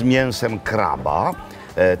z mięsem kraba.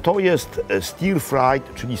 To jest stir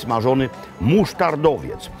fried, czyli smażony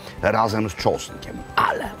musztardowiec razem z czosnkiem.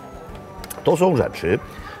 Ale to są rzeczy,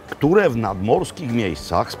 które w nadmorskich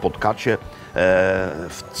miejscach spotkacie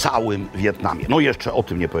w całym Wietnamie. No jeszcze o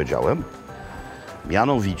tym nie powiedziałem.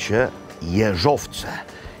 Mianowicie jeżowce.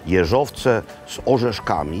 Jeżowce z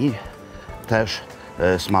orzeszkami, też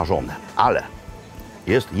smażone. Ale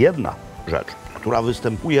jest jedna rzecz, która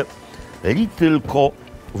występuje tylko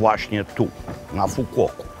właśnie tu, na Phú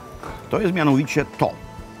Quốc. To jest mianowicie to.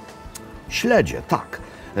 Śledzie, tak.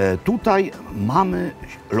 Tutaj mamy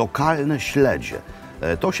lokalne śledzie.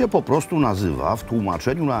 To się po prostu nazywa w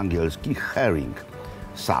tłumaczeniu na angielski herring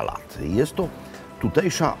salad. Jest to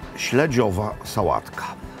tutejsza śledziowa sałatka.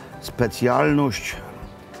 Specjalność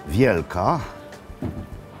wielka.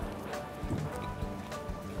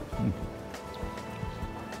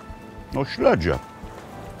 No śledzie,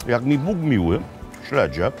 jak mi Bóg miły,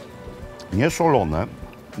 śledzie, niesolone,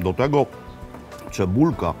 do tego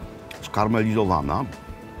cebulka skarmelizowana,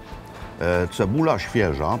 cebula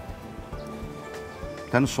świeża,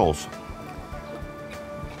 ten sos,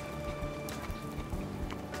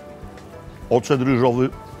 ocet ryżowy,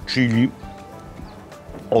 chili,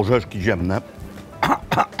 orzeszki ziemne.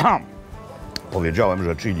 Powiedziałem,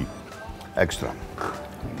 że chili ekstra.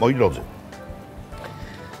 Moi drodzy,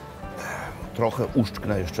 trochę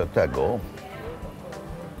uszczknę jeszcze tego.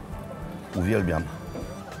 Uwielbiam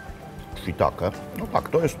shiitake. No tak,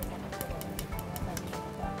 to jest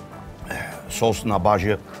sos na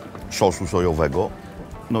bazie sosu sojowego.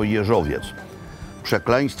 No i jeżowiec.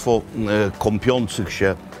 Przekleństwo kąpiących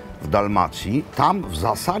się w Dalmacji. Tam w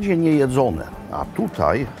zasadzie nie jedzone, a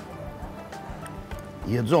tutaj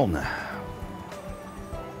jedzone.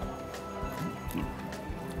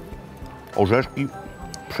 Orzeszki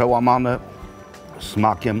przełamane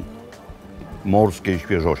smakiem morskiej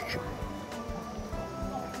świeżości.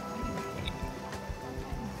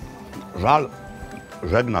 Żal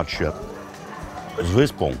żegnać się z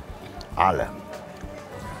wyspą, ale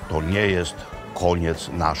to nie jest koniec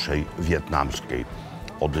naszej wietnamskiej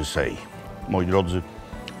odysei. Moi drodzy,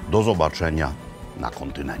 do zobaczenia na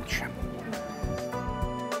kontynencie.